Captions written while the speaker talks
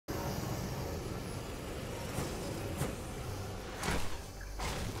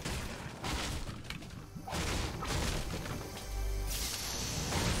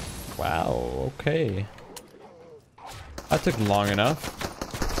Okay. That took long enough.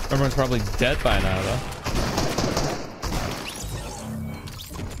 Everyone's probably dead by now, though.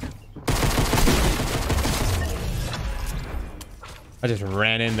 I just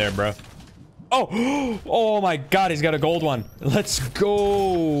ran in there, bro. Oh! Oh my god, he's got a gold one. Let's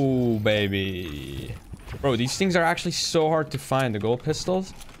go, baby. Bro, these things are actually so hard to find, the gold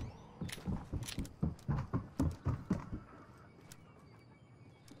pistols.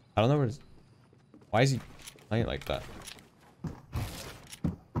 I don't know where... Why is he playing like that?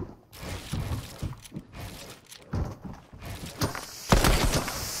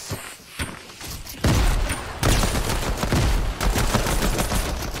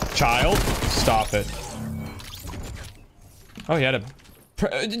 Child, stop it. Oh, he had a...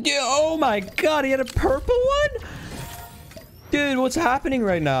 Oh my god, he had a purple one? Dude, what's happening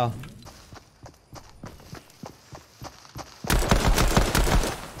right now?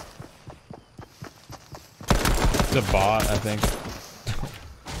 It's a bot, I think.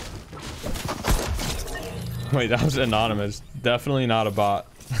 Wait, that was anonymous. Definitely not a bot.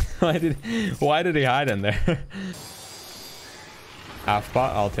 Why did he hide in there? Half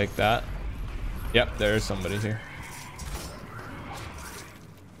bot, I'll take that. Yep, there is somebody here.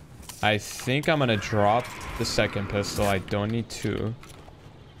 I think I'm gonna drop the second pistol. I don't need two.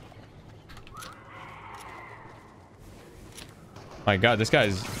 My god, this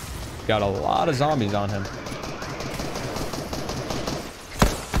guy's got a lot of zombies on him.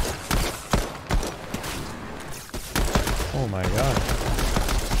 Oh my god.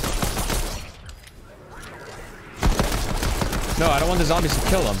 No, I don't want the zombies to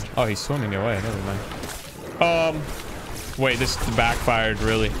kill him. Oh, he's swimming away. Never mind. Wait, this backfired,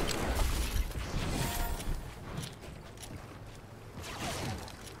 really.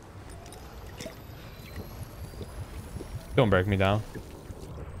 Don't break me down.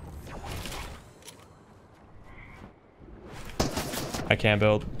 I can't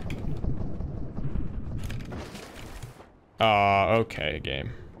build. Okay,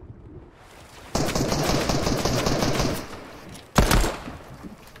 game.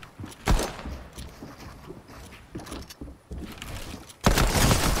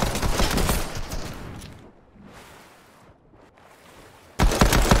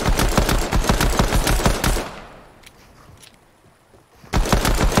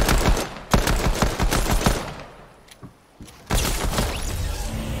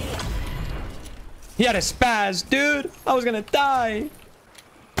 He had a spaz, dude. I was gonna die.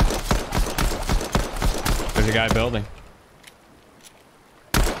 There's a guy building.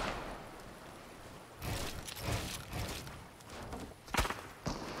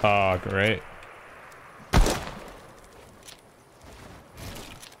 Oh, great.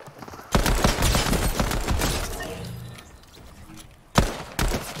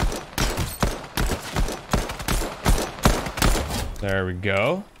 There we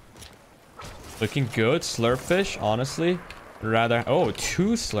go. Looking good. Slurp fish, honestly. Rather... Oh, 2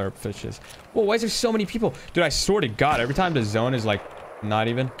 slurp fishes. Whoa, why is there so many people? Dude, I swear to God, every time the zone is like... Not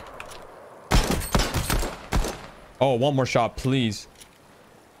even. Oh, one more shot, please.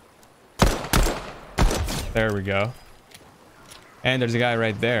 There we go. And there's a guy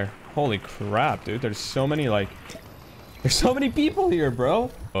right there. Holy crap, dude. There's so many, like... There's so many people here,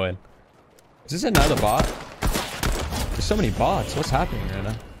 bro. Go in. Is this another bot? There's so many bots. What's happening right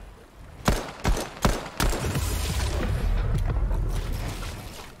now?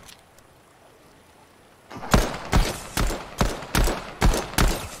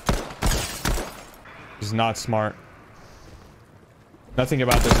 This is not smart. Nothing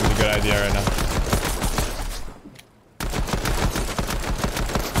about this is a good idea right now.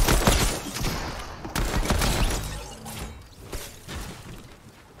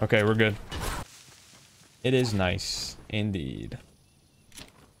 Okay, we're good. It is nice indeed.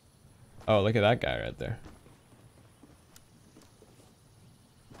 Oh, look at that guy right there.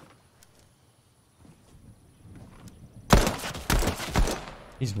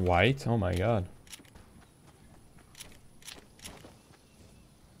 He's white. Oh my god.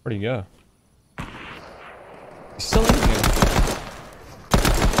 Where'd he go? He's still in here.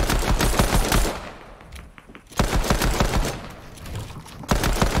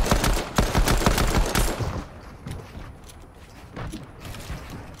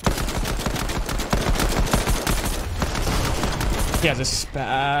 He has a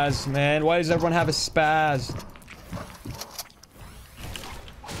spaz, man. Why does everyone have a spaz?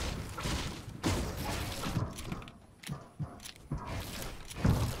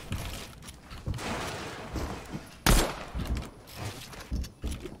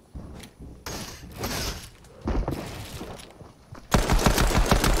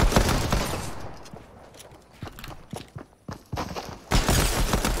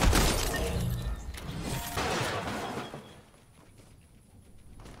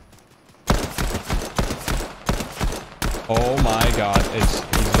 Oh my god. He's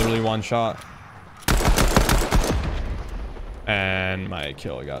literally one shot. And my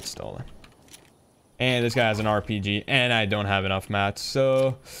kill got stolen. And this guy has an RPG. And I don't have enough mats.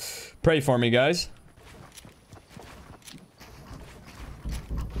 So pray for me, guys.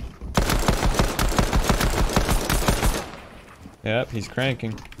 Yep, he's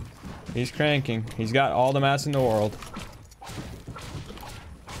cranking. He's cranking. He's got all the mats in the world.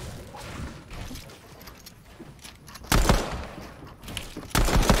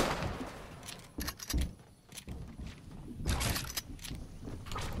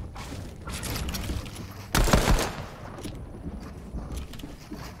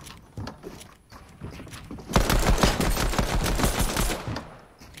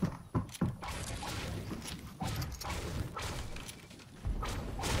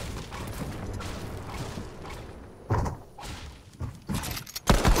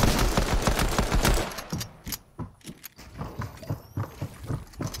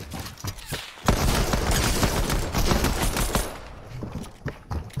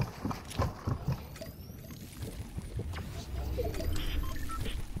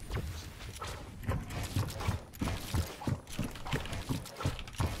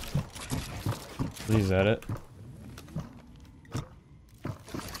 Please edit.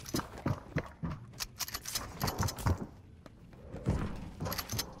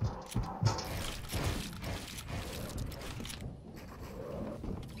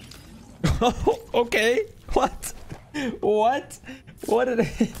 Okay. What? What? What did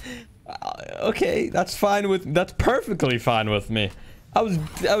I... Okay, that's fine with... That's perfectly fine with me. I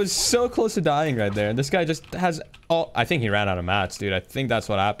was so close to dying right there. And this guy just has... Oh, I think he ran out of mats, dude. I think that's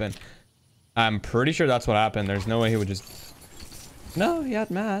what happened. I'm pretty sure that's what happened. There's no way he would just... No, he had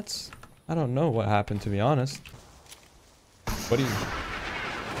mats. I don't know what happened, to be honest. What do you...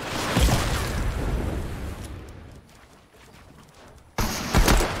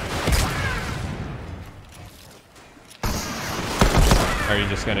 Are you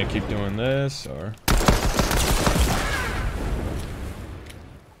just gonna keep doing this, or...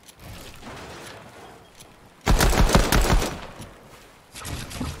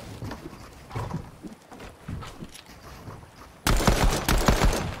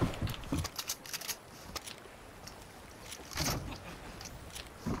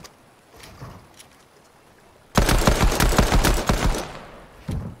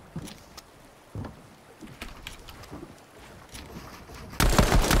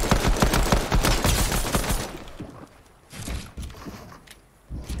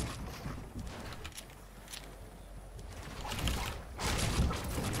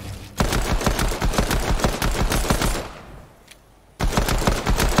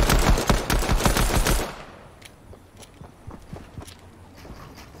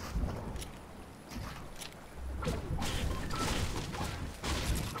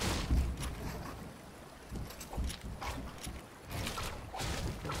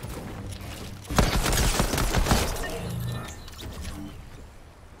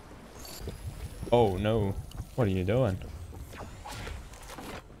 Oh no, what are you doing?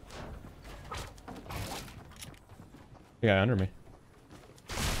 The guy under me.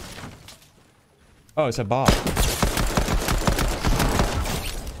 Oh, it's a bot.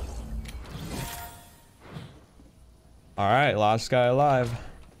 Alright, last guy alive.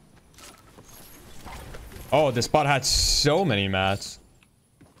 Oh, this bot had so many mats.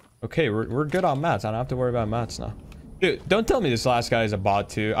 Okay, we're good on mats. I don't have to worry about mats now. Dude, don't tell me this last guy is a bot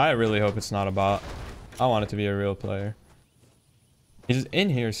too. I really hope it's not a bot. I want it to be a real player. He's in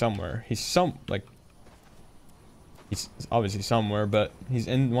here somewhere. He's obviously somewhere, but he's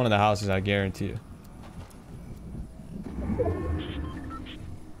in one of the houses, I guarantee you.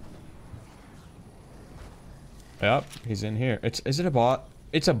 Yep, he's in here. Is it a bot?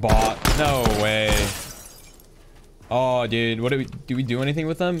 It's a bot. No way. Oh, dude, what do we do anything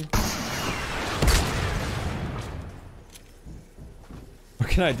with them? What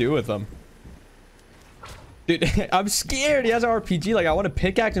can I do with him? Dude, I'm scared. He has an RPG. Like, I want to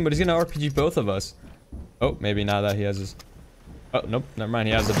pickaxe him, but he's gonna RPG both of us. Oh, maybe now that he has his... Oh, nope. Never mind.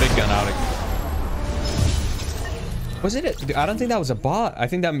 He has the big gun out. Was it? Dude, I don't think that was a bot. I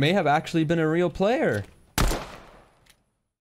think that may have actually been a real player.